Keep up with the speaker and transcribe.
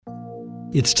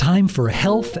It's time for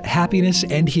Health, Happiness,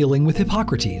 and Healing with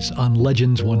Hippocrates on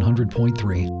Legends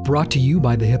 100.3. Brought to you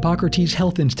by the Hippocrates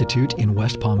Health Institute in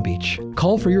West Palm Beach.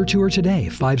 Call for your tour today,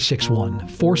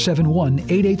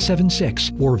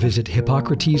 561-471-8876, or visit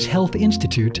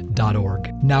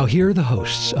hippocrateshealthinstitute.org. Now here are the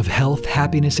hosts of Health,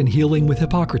 Happiness, and Healing with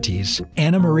Hippocrates,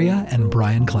 Anna Maria and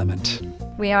Brian Clement.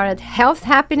 We are at Health,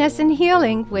 Happiness, and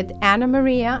Healing with Anna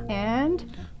Maria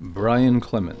and Brian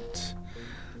Clement.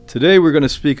 Today we're going to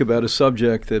speak about a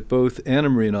subject that both Anna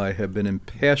Marie and I have been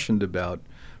impassioned about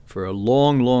for a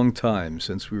long, long time,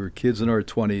 since we were kids in our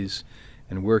 20s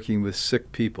and working with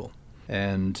sick people.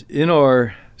 And in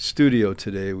our studio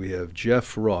today we have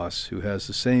Jeff Ross, who has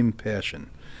the same passion.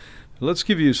 Let's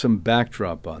give you some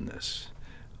backdrop on this.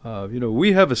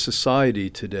 We have a society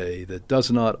today that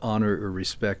does not honor or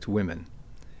respect women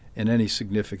in any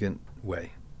significant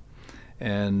way.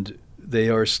 And they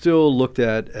are still looked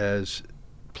at as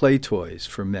play toys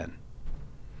for men.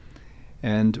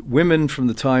 And women, from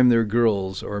the time they're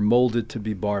girls, are molded to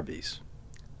be Barbies.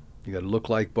 You got to look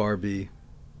like Barbie,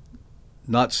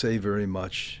 not say very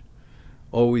much,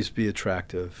 always be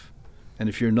attractive. And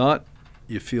if you're not,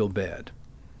 you feel bad.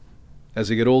 As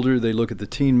they get older, they look at the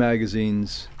teen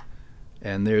magazines,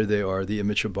 and there they are, the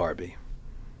image of Barbie.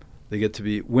 They get to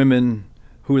be women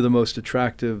who are the most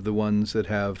attractive, the ones that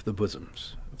have the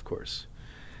bosoms, of course.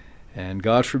 And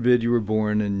God forbid you were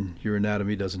born and your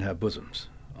anatomy doesn't have bosoms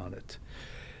on it.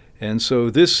 And so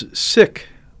this sick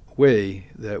way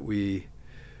that we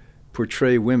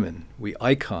portray women, we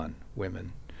icon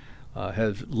women,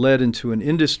 has led into an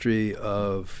industry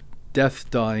of death,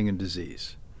 dying, and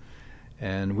disease.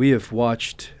 And we have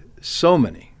watched so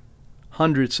many,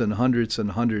 hundreds and hundreds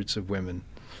and hundreds of women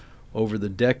over the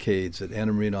decades that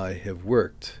Anna Marie and I have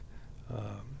worked,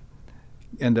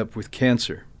 end up with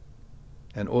cancer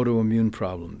and autoimmune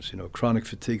problems, chronic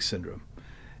fatigue syndrome,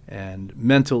 and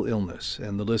mental illness,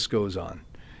 and the list goes on,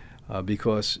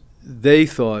 because they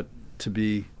thought to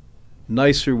be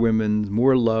nicer women,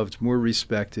 more loved, more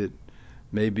respected,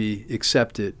 maybe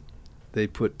accepted, they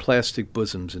put plastic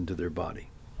bosoms into their body.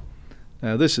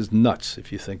 Now, this is nuts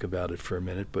if you think about it for a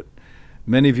minute, but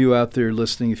many of you out there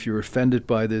listening, if you're offended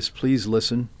by this, please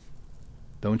listen.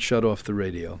 Don't shut off the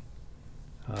radio.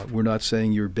 We're not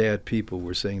saying you're bad people.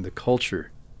 We're saying the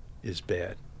culture is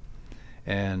bad.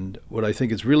 And what I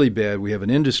think is really bad, we have an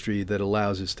industry that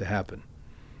allows this to happen.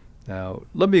 Now,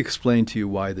 let me explain to you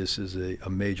why this is a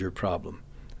major problem,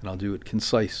 and I'll do it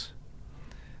concise.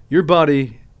 Your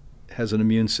body has an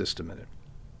immune system in it.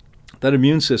 That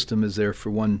immune system is there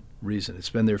for one reason. It's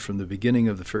been there from the beginning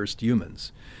of the first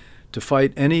humans, to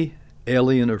fight any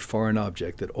alien or foreign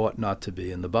object that ought not to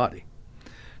be in the body.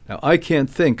 Now, I can't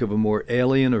think of a more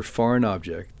alien or foreign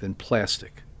object than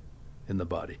plastic in the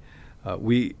body.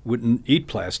 We wouldn't eat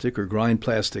plastic or grind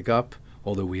plastic up,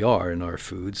 although we are in our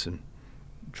foods and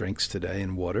drinks today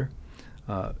and water,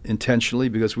 intentionally,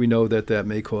 because we know that that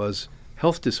may cause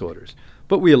health disorders.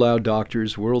 But we allow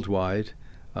doctors worldwide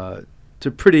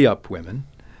to pretty up women,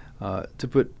 to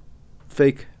put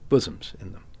fake bosoms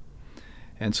in them.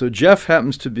 And so Jeff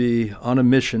happens to be on a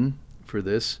mission for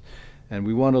this, and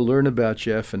we want to learn about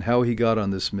Jeff and how he got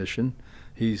on this mission.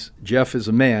 Jeff is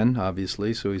a man,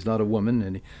 obviously, so he's not a woman,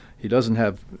 and he doesn't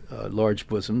have large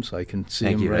bosoms. I can see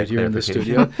him right here in the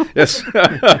studio. Yes.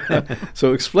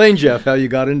 So explain, Jeff, how you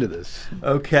got into this.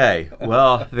 Okay.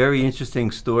 Well, very interesting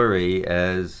story.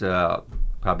 As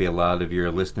probably a lot of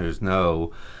your listeners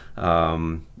know,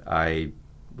 I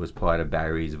was part of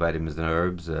Barry's Vitamins and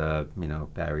Herbs.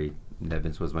 Barry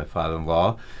Nevins was my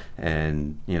father-in-law,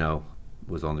 and,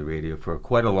 was on the radio for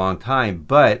quite a long time.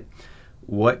 But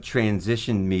what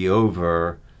transitioned me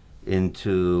over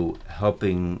into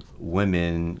helping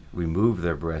women remove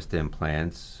their breast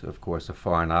implants, of course a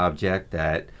foreign object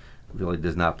that really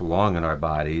does not belong in our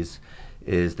bodies,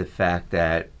 is the fact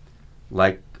that,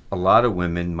 like a lot of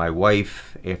women, my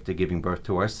wife, after giving birth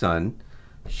to our son,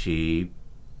 she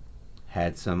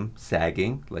had some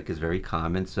sagging, like is very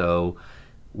common. So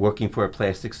working for a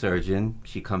plastic surgeon,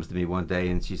 she comes to me one day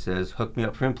and she says, hook me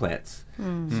up for implants.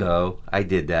 Mm-hmm. So I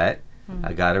did that. Mm-hmm.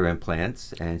 I got her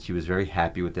implants, and she was very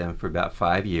happy with them for about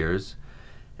 5 years.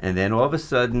 And then all of a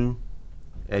sudden,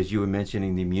 as you were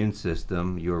mentioning the immune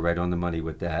system, you were right on the money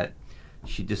with that,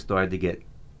 she just started to get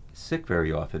sick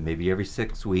very often. Maybe every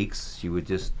 6 weeks, she would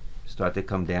just start to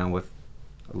come down with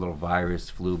a little virus,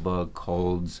 flu bug,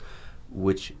 colds,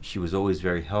 which she was always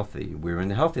very healthy. We were in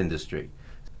the health industry.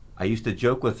 I used to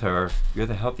joke with her, you're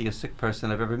the healthiest sick person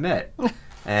I've ever met.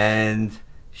 And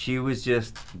she was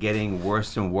just getting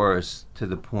worse and worse, to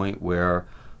the point where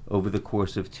over the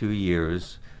course of 2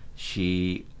 years,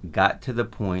 she got to the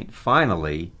point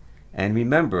finally, and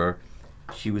remember,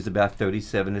 She was about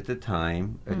 37 at the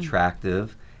time,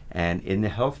 attractive, and in the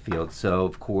health field. So,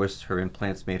 of course, her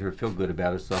implants made her feel good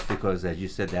about herself because, as you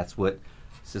said, that's what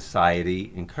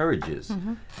society encourages.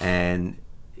 And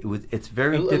it's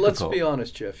very difficult. Let's be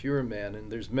honest, Jeff. You're a man,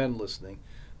 and there's men listening.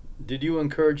 Did you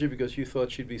encourage her because you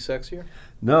thought she'd be sexier?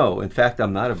 No, in fact,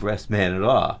 I'm not a breast man at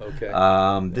all.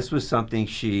 Okay. This was something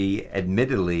she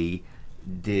admittedly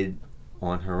did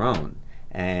on her own.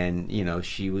 And, you know,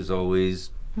 she was always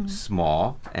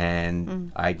small,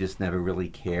 and I just never really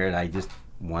cared. I just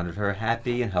wanted her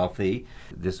happy and healthy.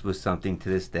 This was something to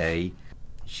this day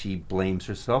she blames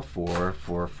herself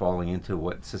for falling into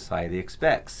what society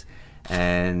expects.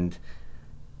 And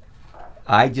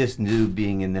I just knew,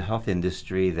 being in the health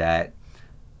industry, that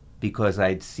because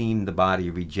I'd seen the body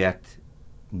reject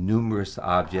numerous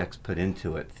objects put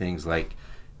into it, things like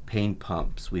pain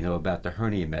pumps, we know about the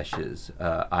hernia meshes,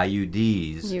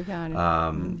 IUDs, You got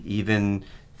it. even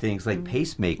things like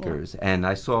pacemakers. And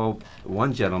I saw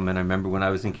one gentleman, I remember when I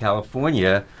was in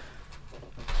California,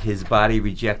 his body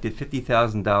rejected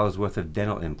 $50,000 worth of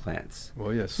dental implants.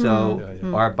 Well, yes. So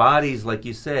Yeah. our bodies, like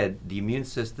you said, the immune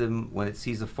system, when it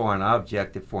sees a foreign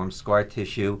object, it forms scar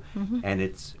tissue, and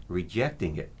it's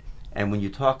rejecting it. And when you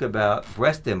talk about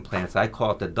breast implants, I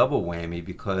call it the double whammy,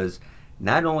 because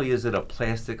not only is it a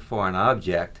plastic foreign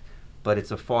object, but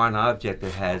it's a foreign object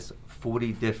that has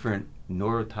 40 different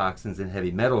neurotoxins and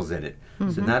heavy metals in it.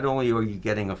 So not only are you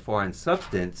getting a foreign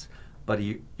substance, but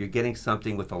you're getting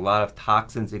something with a lot of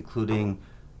toxins, including,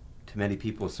 to many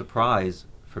people's surprise,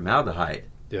 formaldehyde.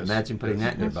 Yes. Imagine putting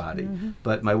that in your body.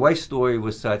 But my wife's story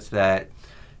was such that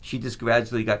she just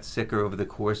gradually got sicker over the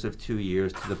course of 2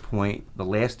 years, to the point the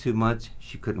last 2 months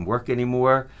she couldn't work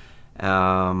anymore.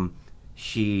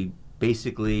 She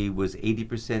basically was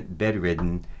 80%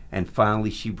 bedridden, and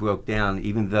finally she broke down,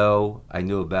 even though I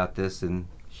knew about this, and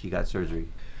she got surgery.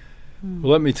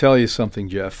 Well, let me tell you something,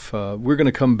 Jeff. We're going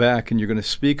to come back and you're going to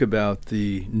speak about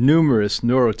the numerous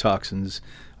neurotoxins.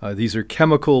 These are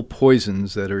chemical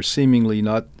poisons that are seemingly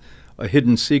not a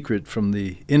hidden secret from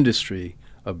the industry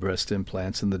of breast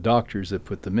implants and the doctors that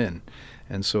put them in.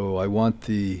 And so I want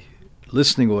the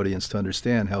listening audience to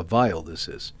understand how vile this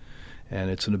is.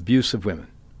 And it's an abuse of women,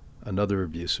 another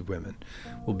abuse of women.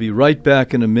 We'll be right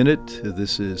back in a minute.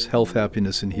 This is Health,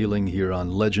 Happiness, and Healing here on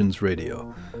Legends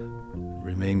Radio.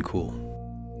 Remain cool.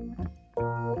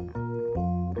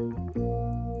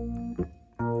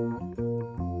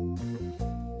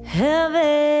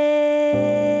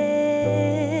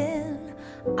 Heaven,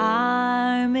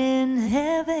 I'm in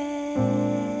heaven,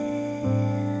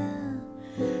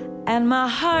 and my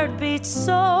heart beats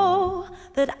so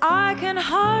that I can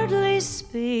hardly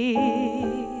speak,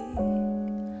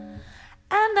 and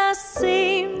I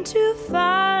seem to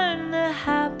find the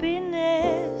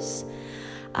happiness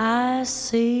I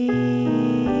seek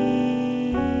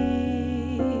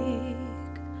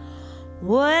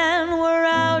when we're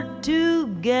out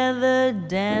together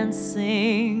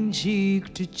dancing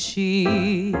cheek to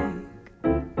cheek.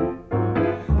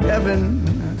 Heaven,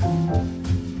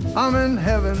 I'm in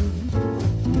heaven,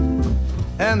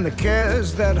 and the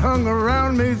cares that hung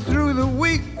around me through the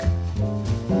week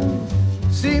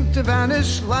seem to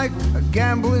vanish like a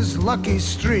gambler's lucky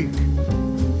streak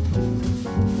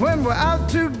when we're out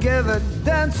together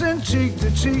dancing cheek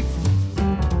to cheek.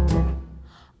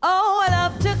 Oh, I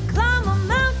love to climb a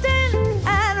mountain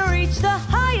and reach the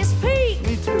highest peak.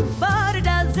 Me too. But it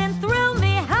doesn't thrill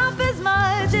me half as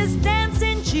much as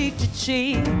dancing cheek to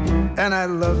cheek. And I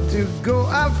love to go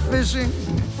out fishing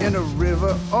in a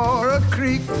river or a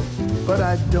creek, but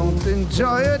I don't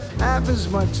enjoy it half as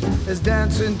much as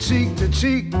dancing cheek to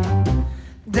cheek.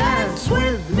 Dance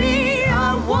with me,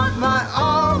 I want my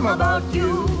arm about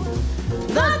you.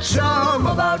 The charm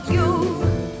about you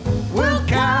will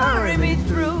carry me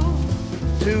through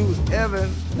to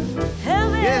heaven.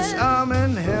 Heaven, Yes, I'm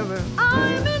in heaven,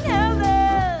 I'm in heaven.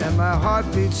 and my heart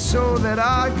beats so that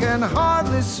I can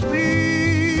hardly speak,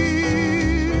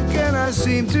 and I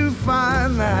seem to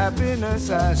find the happiness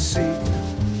I seek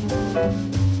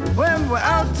when we're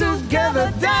out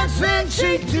together dancing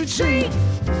cheek to cheek.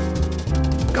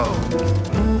 Go.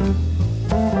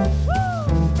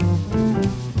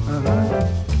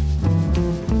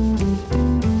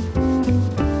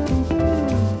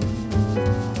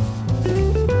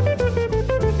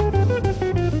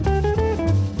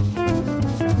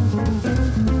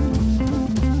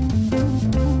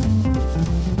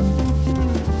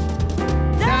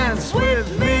 Dance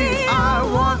with me, I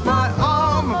want my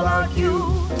arm about you.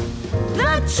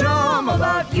 The charm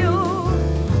about you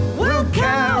will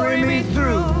carry me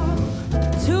through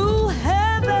To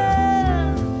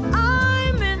heaven,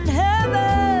 I'm in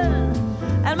heaven,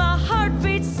 and my heart beats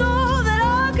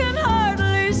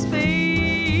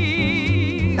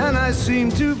I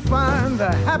seem to find the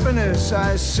happiness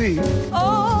I seek.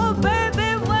 Oh,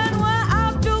 baby, when we're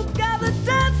out together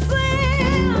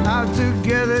dancing. Out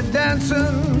together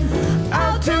dancing.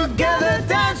 Out together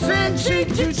dancing cheek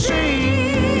to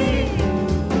cheek.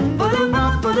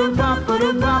 Ba-da-bop, ba-da-bop,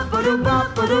 ba-da-bop,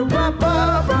 ba-da-bop, ba-da-bop,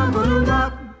 ba-da-bop,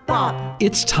 ba-da-bop.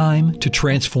 It's time to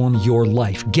transform your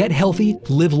life. Get healthy,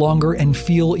 live longer, and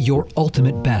feel your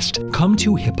ultimate best. Come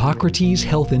to Hippocrates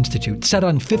Health Institute, set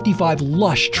on 55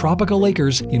 lush tropical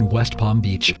acres in West Palm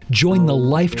Beach. Join the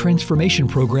Life Transformation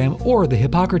Program or the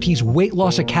Hippocrates Weight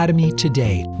Loss Academy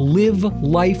today. Live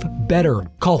life better.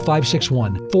 Call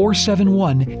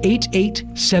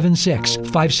 561-471-8876,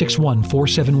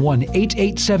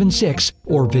 561-471-8876,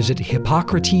 or visit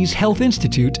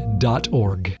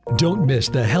HippocratesHealthInstitute.org. Don't miss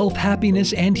the Health, Happiness,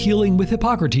 and Healing with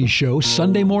Hippocrates show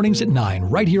Sunday mornings at 9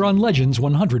 right here on Legends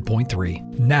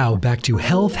 100.3. Now back to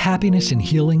Health, Happiness, and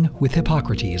Healing with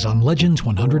Hippocrates on Legends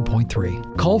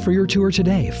 100.3. Call for your tour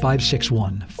today,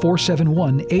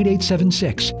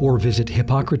 561-471-8876, or visit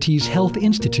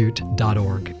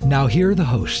HippocratesHealthInstitute.org. Now here are the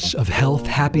hosts of Health,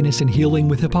 Happiness, and Healing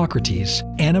with Hippocrates,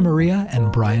 Anna Maria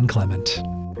and Brian Clement.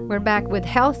 We're back with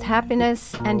Health,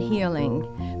 Happiness, and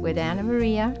Healing with Anna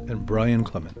Maria. And Brian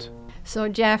Clement. So,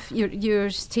 Jeff, you're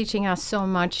teaching us so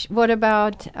much. What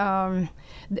about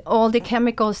all the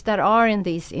chemicals that are in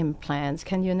these implants?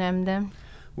 Can you name them?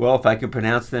 Well, if I can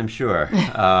pronounce them, sure.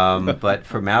 But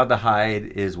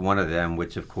formaldehyde is one of them,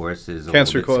 which, of course, is a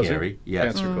Cancer little bit causing. scary.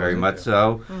 Yes, Cancer very causing, much yeah.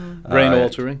 so. Brain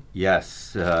altering.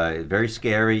 Yes, very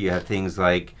scary. You have things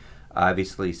like,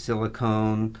 obviously,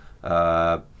 silicone,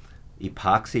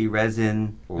 epoxy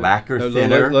resin, lacquer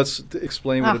thinner. Let's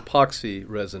explain what epoxy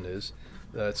resin is.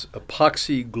 That's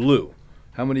epoxy glue.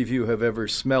 How many of you have ever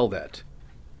smelled that?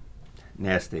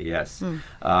 Nasty, yes.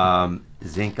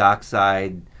 Zinc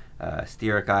oxide,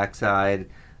 stearic oxide,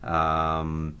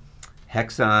 hexon.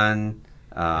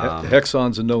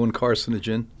 Hexon's a known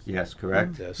carcinogen. Yes,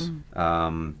 correct. Yes.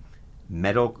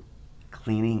 Metal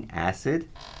cleaning acid.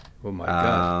 Oh my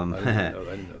God! I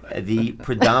didn't know that. The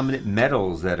predominant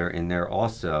metals that are in there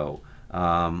also,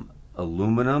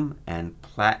 aluminum and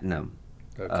platinum,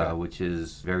 which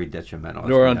is very detrimental.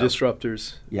 Neuron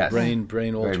disruptors. Yes. Brain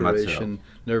Very alteration, much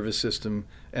nervous system,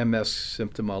 MS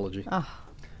symptomology. Oh.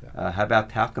 How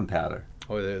about talcum powder?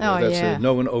 That's a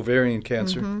known ovarian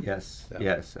cancer. Mm-hmm. Yes,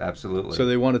 yes, absolutely. So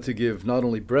they wanted to give not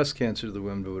only breast cancer to the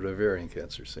women, but ovarian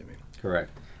cancer, seemingly. Correct.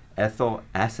 Ethyl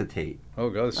acetate. Oh,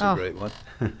 God, that's a great one.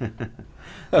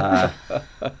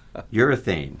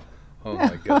 Urethane. Oh,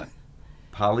 my God.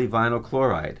 Polyvinyl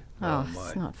chloride. Oh,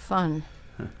 it's not fun.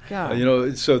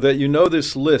 God. So that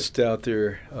this list out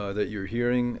there that you're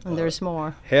hearing. And there's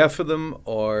more. Half of them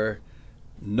are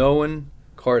known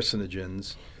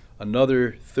carcinogens.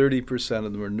 Another 30%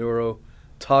 of them are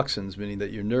neurotoxins, meaning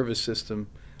that your nervous system,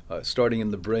 starting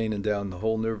in the brain and down the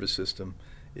whole nervous system,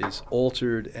 is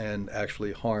altered and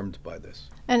actually harmed by this.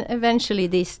 And eventually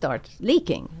these start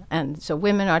leaking. And so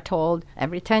women are told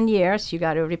every 10 years you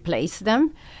got to replace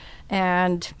them,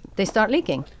 and they start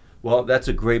leaking. Well, that's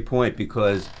a great point,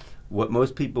 because what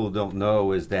most people don't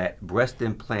know is that breast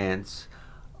implants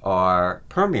are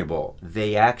permeable.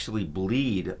 They actually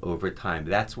bleed over time.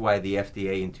 That's why the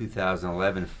FDA in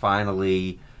 2011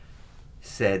 finally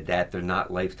said that they're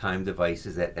not lifetime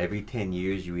devices, that every 10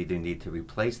 years you either need to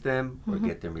replace them or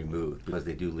get them removed, because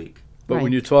they do leak. But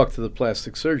when you talk to the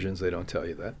plastic surgeons, they don't tell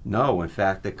you that. No, in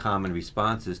fact, the common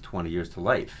response is 20 years to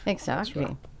life. Exactly.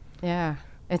 Right. Yeah.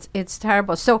 It's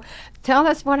terrible. So tell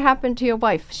us what happened to your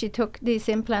wife. She took these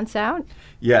implants out?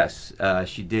 Yes,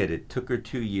 she did. It took her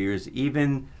 2 years.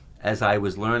 Even as I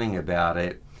was learning about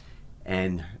it,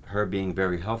 and her being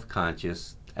very health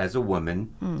conscious as a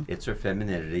woman, it's her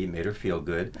femininity, made her feel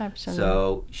good. Absolutely.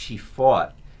 So she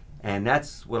fought. And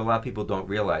that's what a lot of people don't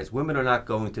realize. Women are not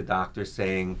going to doctors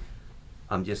saying,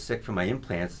 I'm just sick from my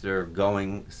implants. They're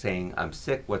going saying, I'm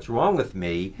sick, what's wrong with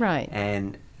me? Right.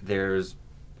 And there's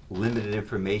limited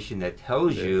information that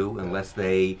tells you, unless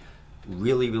they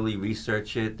really, really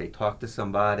research it, they talk to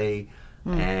somebody,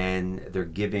 and they're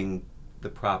giving the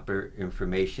proper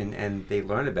information, and they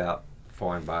learn about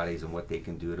foreign bodies and what they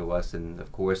can do to us. And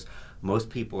of course, most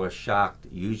people are shocked.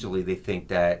 Usually they think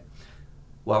that,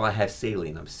 well, I have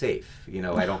saline, I'm safe.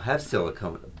 I don't have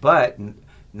silicone. But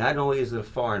not only is it a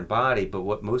foreign body, but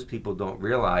what most people don't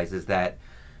realize is that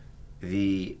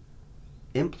the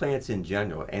implants in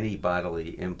general, any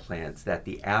bodily implants, that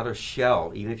the outer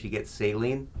shell, even if you get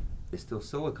saline, is still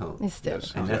silicone. It's still.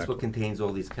 Yes. And that's what contains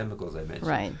all these chemicals I mentioned.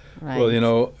 Right.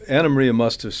 Well, Anna Maria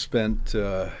must have spent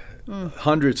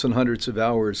hundreds and hundreds of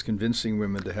hours convincing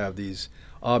women to have these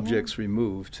objects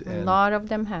removed. A lot of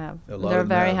them have. A lot They're of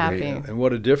them very have. happy. And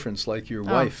what a difference, like your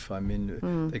wife. I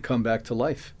mean, they come back to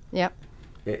life. Yep.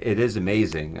 It is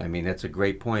amazing. I mean, that's a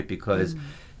great point because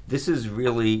this is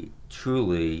really,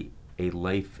 truly a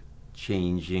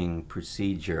life-changing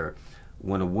procedure.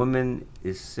 When a woman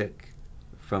is sick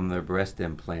from their breast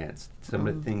implants, some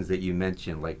of the things that you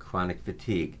mentioned, like chronic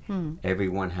fatigue,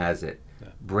 everyone has it. Yeah.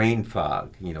 Brain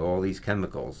fog, all these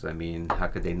chemicals. I mean, how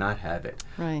could they not have it?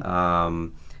 Right.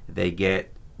 They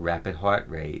get rapid heart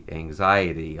rate,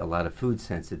 anxiety, a lot of food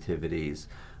sensitivities,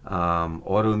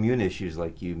 autoimmune issues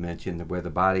like you mentioned, where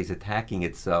the body's attacking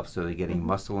itself, so they're getting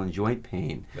muscle and joint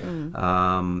pain.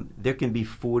 There can be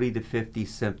 40 to 50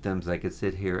 symptoms I could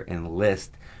sit here and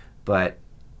list, but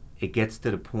it gets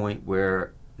to the point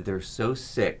where they're so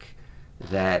sick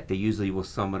that they usually will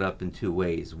sum it up in two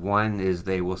ways. One is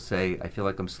they will say, I feel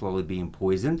like I'm slowly being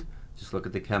poisoned, just look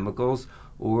at the chemicals,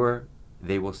 or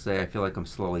they will say, I feel like I'm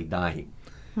slowly dying.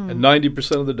 And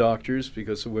 90% of the doctors,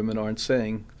 because the women aren't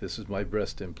saying, this is my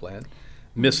breast implant,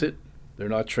 miss it. They're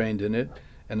not trained in it.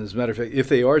 And as a matter of fact, if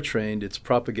they are trained, it's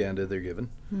propaganda they're given,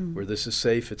 where this is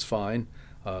safe, it's fine.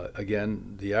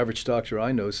 Again, the average doctor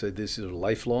I know said these are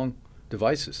lifelong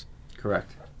devices.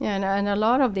 Correct. Yeah, and a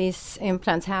lot of these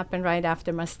implants happen right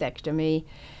after mastectomy,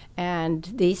 and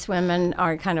these women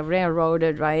are kind of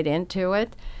railroaded right into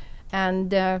it.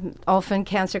 And often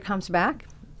cancer comes back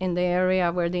in the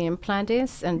area where the implant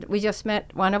is. And we just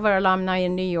met one of our alumni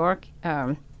in New York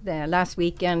the last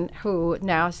weekend who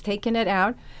now has taken it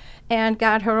out and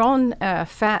got her own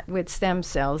fat with stem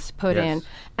cells put in.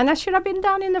 And that should have been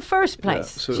done in the first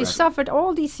place. Yeah, so she suffered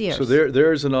all these years. So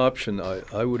there's an option.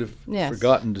 I would have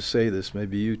forgotten to say this,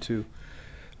 maybe you too,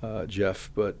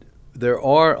 Jeff, but there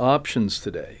are options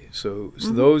today. So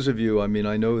those of you, I mean,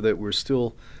 I know that we're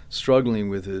still struggling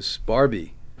with this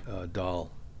Barbie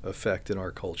doll effect in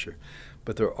our culture,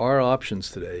 but there are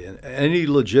options today, and any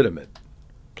legitimate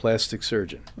plastic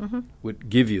surgeon would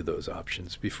give you those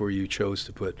options before you chose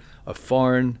to put a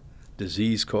foreign,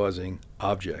 disease-causing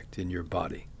object in your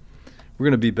body. We're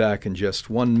going to be back in just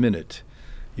 1 minute.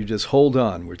 You just hold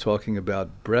on. We're talking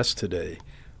about breast today,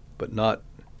 but not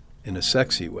in a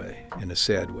sexy way, in a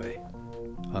sad way,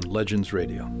 on Legends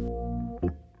Radio.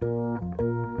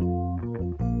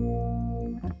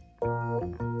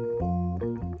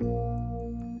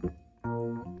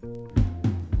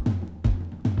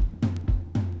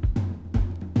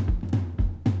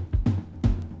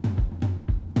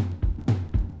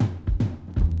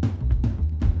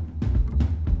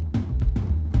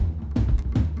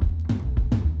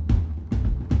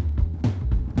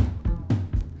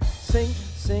 Sing,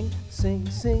 sing, sing,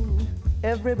 sing.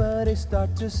 Everybody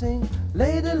start to sing.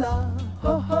 Lady la,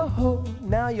 ho, ho, ho.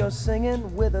 Now you're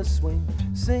singing with a swing.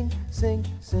 Sing, sing,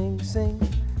 sing, sing.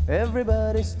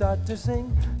 Everybody start to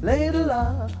sing. Lady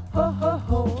la, ho, ho,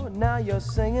 ho. Now you're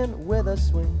singing with a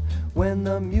swing. When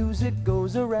the music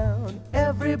goes around,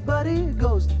 everybody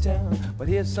goes to town. But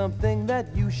here's something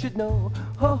that you should know.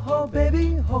 Ho, ho,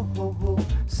 baby, ho, ho, ho.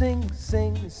 Sing,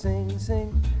 sing, sing,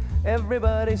 sing.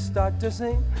 Everybody start to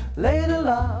sing. Lady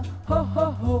la, ho,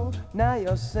 ho, ho. Now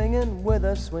you're singing with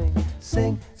a swing.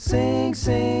 Sing, sing,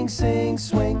 sing, sing,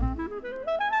 swing.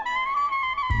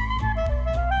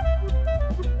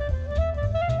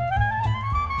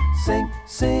 Sing,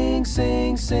 sing,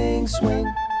 sing, sing, swing.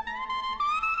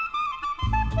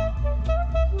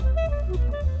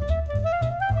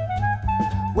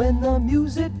 When the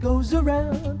music goes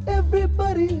around,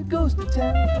 everybody goes to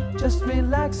town. Just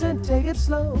relax and take it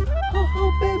slow. Ho,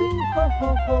 ho, baby, ho,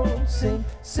 ho, ho. Sing,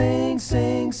 sing,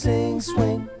 sing, sing,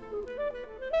 swing.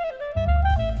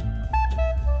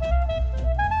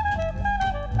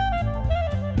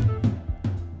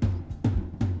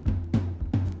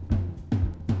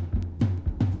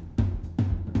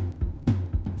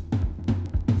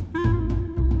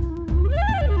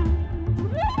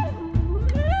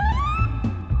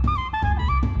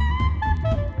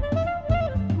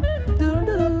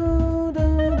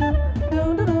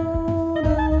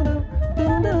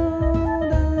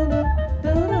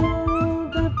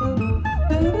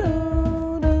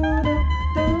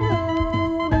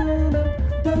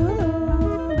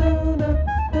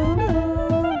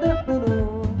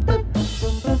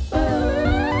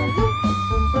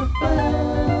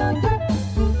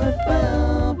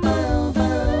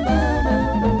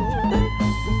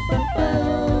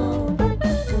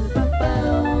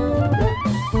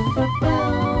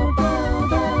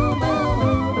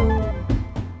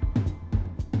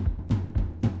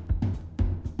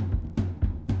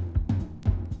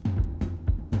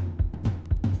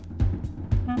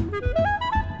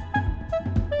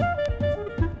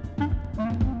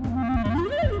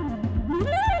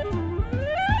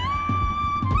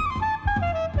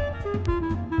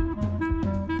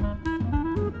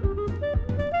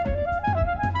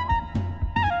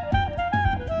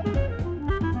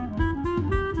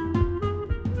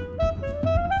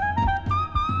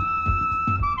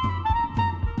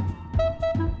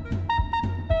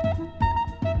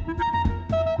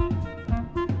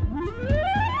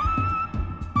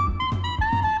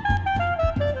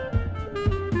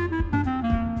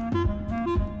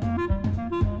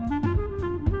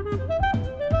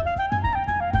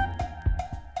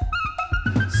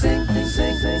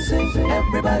 sing.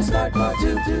 Everybody start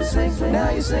to sing.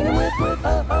 Now you're singing with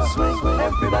a swing.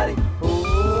 Everybody,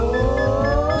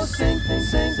 oh, sing, sing,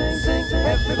 sing.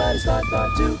 Everybody start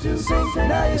to sing.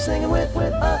 Now you're singing with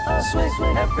a swing.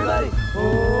 Everybody,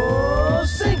 oh,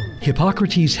 sing.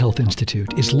 Hippocrates Health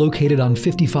Institute is located on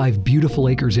 55 beautiful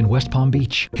acres in West Palm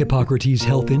Beach. Hippocrates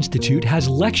Health Institute has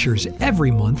lectures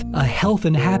every month, a health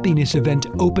and happiness event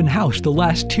open house the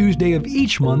last Tuesday of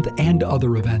each month, and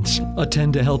other events.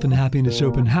 Attend a health and happiness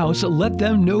open house, let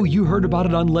them know you heard about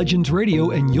it on Legends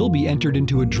Radio, and you'll be entered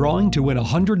into a drawing to win a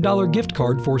 $100 gift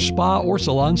card for spa or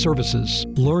salon services.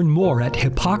 Learn more at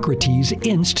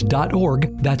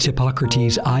hippocratesinst.org. That's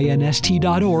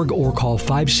hippocratesinst.org, or call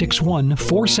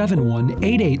 561-471-8876.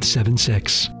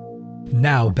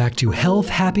 Now back to health,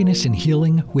 happiness, and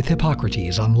healing with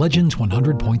Hippocrates on Legends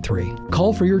 100.3.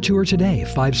 Call for your tour today,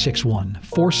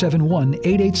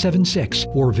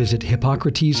 561-471-8876, or visit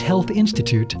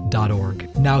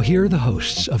hippocrateshealthinstitute.org. Now here are the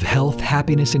hosts of Health,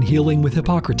 Happiness, and Healing with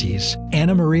Hippocrates,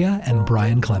 Anna Maria and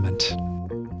Brian Clement.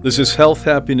 This is Health,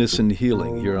 Happiness, and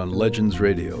Healing here on Legends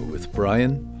Radio with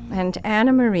Brian And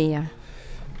Anna Maria.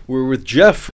 We're with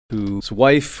Jeff, whose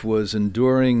wife was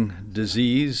enduring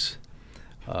disease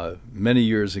many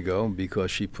years ago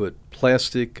because she put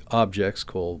plastic objects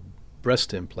called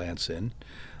breast implants in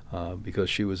because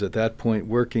she was at that point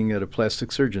working at a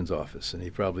plastic surgeon's office. And he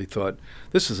probably thought,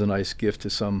 this is a nice gift to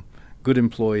some good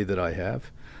employee that I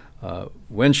have.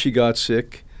 When she got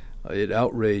sick, it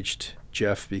outraged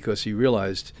Jeff because he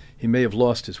realized he may have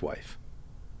lost his wife,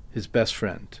 his best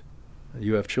friend.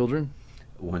 You have children?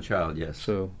 One child, yes.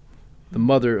 So the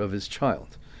mother of his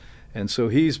child. And so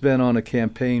he's been on a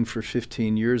campaign for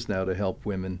 15 years now to help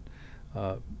women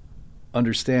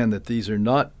understand that these are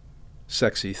not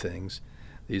sexy things.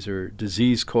 These are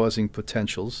disease-causing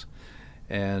potentials.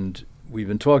 And we've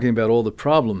been talking about all the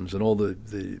problems and all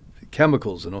the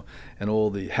chemicals and all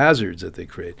the hazards that they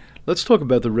create. Let's talk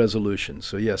about the resolutions.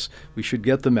 So yes, we should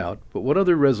get them out. But what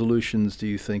other resolutions do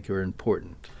you think are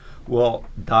important? Well,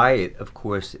 diet, of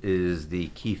course, is the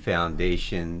key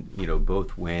foundation,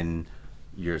 both when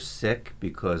you're sick,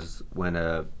 because when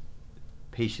a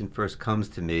patient first comes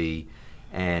to me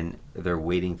and they're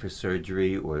waiting for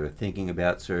surgery or they're thinking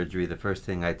about surgery, the first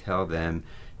thing I tell them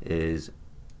is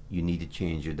you need to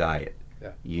change your diet.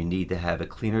 Yeah. You need to have a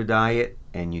cleaner diet,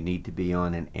 and you need to be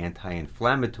on an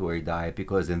anti-inflammatory diet,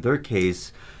 because in their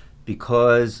case,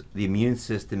 because the immune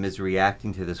system is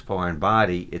reacting to this foreign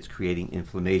body, it's creating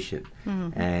inflammation.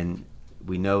 Mm-hmm. And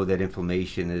we know that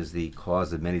inflammation is the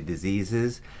cause of many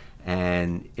diseases,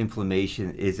 and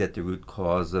inflammation is at the root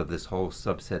cause of this whole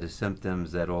subset of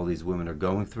symptoms that all these women are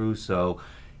going through. So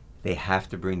they have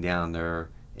to bring down their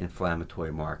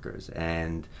inflammatory markers.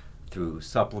 And through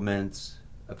supplements,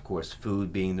 of course,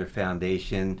 food being their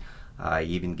foundation, I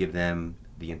even give them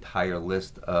the entire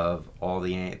list of all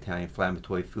the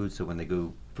anti-inflammatory foods. So when they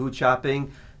go food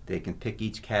shopping, they can pick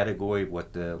each category,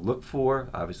 what to look for.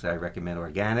 Obviously, I recommend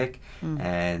organic.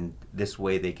 And this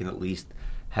way they can at least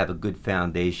have a good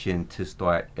foundation to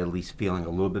start at least feeling a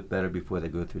little bit better before they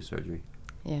go through surgery.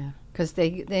 Yeah, because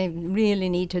they really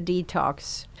need to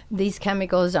detox. These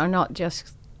chemicals are not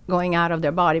just going out of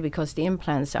their body because the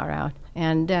implants are out.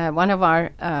 And one of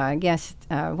our guests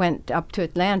went up to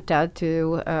Atlanta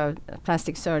to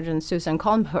plastic surgeon Susan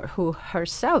Colm, who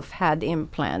herself had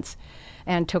implants,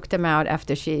 and took them out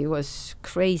after she was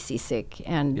crazy sick.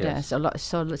 And Yes. so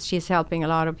she's helping a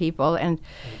lot of people. And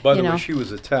By the way, she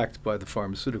was attacked by the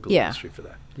pharmaceutical industry for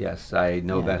that. Yes, I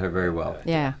know about her very well.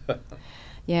 Yeah.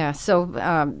 Yeah. So,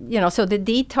 so the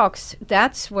detox,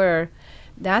 that's where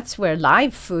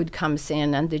live food comes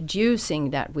in, and the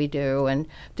juicing that we do, and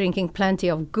drinking plenty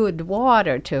of good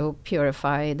water to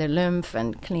purify the lymph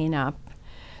and clean up.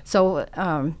 So,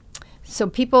 so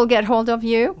people get hold of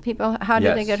you? How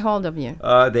do they Yes. get hold of you?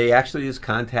 They actually just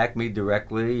contact me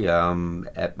directly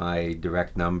at my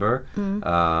direct number.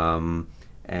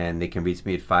 And they can reach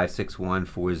me at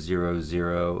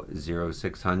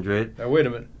 561-400-0600. Now, wait a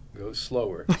minute. Go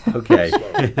slower. Okay.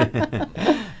 Slower.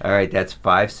 All right, that's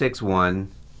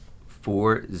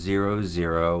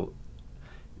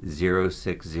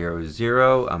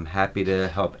 561-400-0600. I'm happy to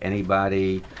help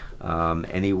anybody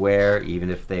anywhere, even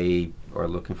if they are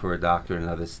looking for a doctor in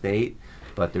another state.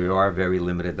 But there are very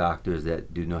limited doctors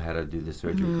that do know how to do the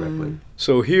surgery correctly.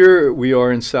 So here we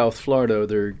are in South Florida.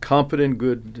 They're competent,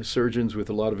 good surgeons with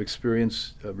a lot of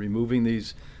experience removing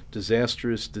these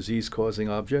disastrous disease-causing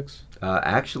objects?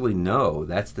 Actually, no.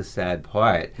 That's the sad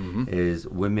part, is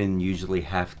women usually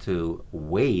have to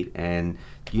wait. And,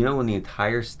 in the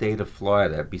entire state of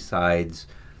Florida, besides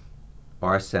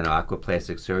our center,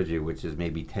 Aquaplastic Surgery, which is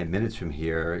maybe 10 minutes from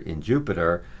here in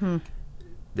Jupiter,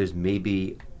 there's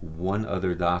maybe one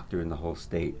other doctor in the whole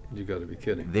state. You got to be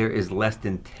kidding. There is less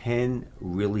than 10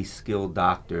 really skilled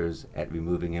doctors at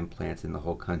removing implants in the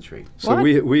whole country. So What?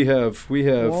 we have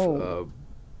Whoa.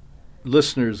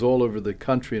 listeners all over the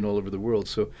country and all over the world.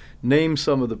 So name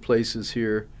some of the places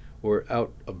here or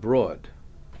out abroad.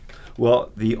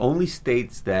 Well, the only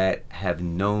states that have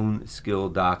known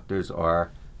skilled doctors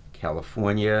are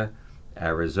California,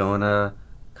 Arizona,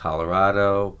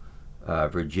 Colorado,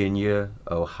 Virginia,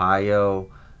 Ohio,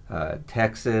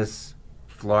 Texas,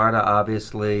 Florida,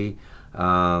 obviously,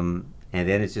 and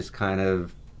then it's just kind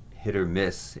of hit or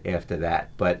miss after that.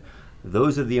 But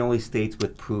those are the only states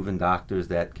with proven doctors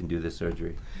that can do the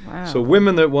surgery. Wow. So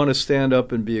women that want to stand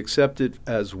up and be accepted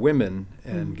as women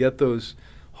and get those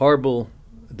horrible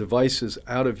devices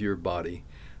out of your body.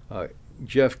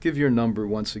 Jeff, give your number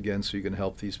once again so you can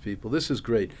help these people. This is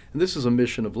great. And this is a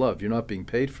mission of love. You're not being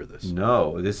paid for this.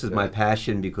 No, this is my Yeah.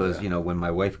 passion because, Yeah. you know, when my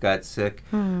wife got sick,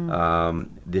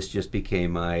 this just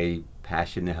became my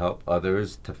passion to help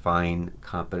others to find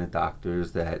competent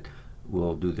doctors that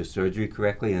will do the surgery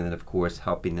correctly, and then, of course,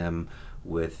 helping them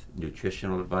with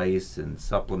nutritional advice and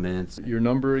supplements. Your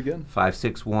number again?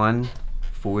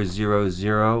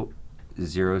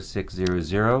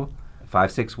 561-400-0600.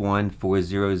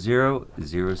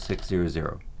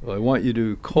 561-400-0600. Well, I want you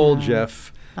to call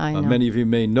Jeff. I know. Many of you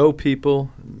may know people,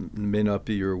 may not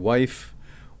be your wife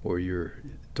or your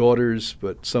daughters,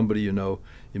 but somebody you know.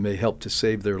 You may help to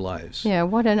save their lives. Yeah,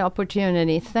 what an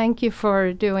opportunity. Thank you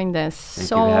for doing this. Thank you for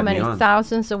So having me many on.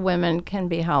 thousands of women can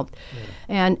be helped.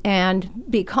 And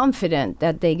be confident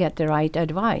that they get the right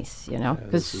advice, you know, this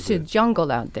because is it's a it.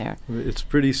 jungle out there. It's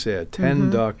pretty sad. 10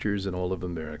 doctors in all of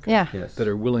America Yeah. Yes. that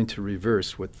are willing to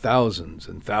reverse what thousands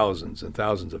and thousands and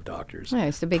thousands of doctors Yeah,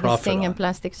 it's the biggest profit thing in on.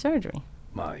 plastic surgery.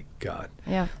 My God.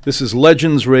 Yeah. This is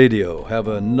Legends Radio. Have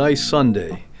a nice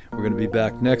Sunday. We're going to be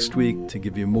back next week to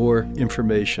give you more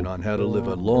information on how to live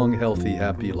a long, healthy,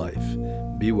 happy life.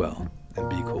 Be well and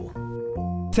be cool.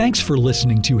 Thanks for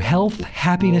listening to Health,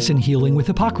 Happiness, and Healing with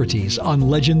Hippocrates on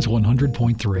Legends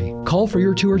 100.3. Call for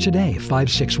your tour today,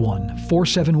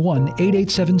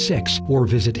 561-471-8876, or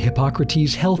visit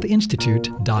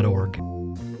hippocrateshealthinstitute.org.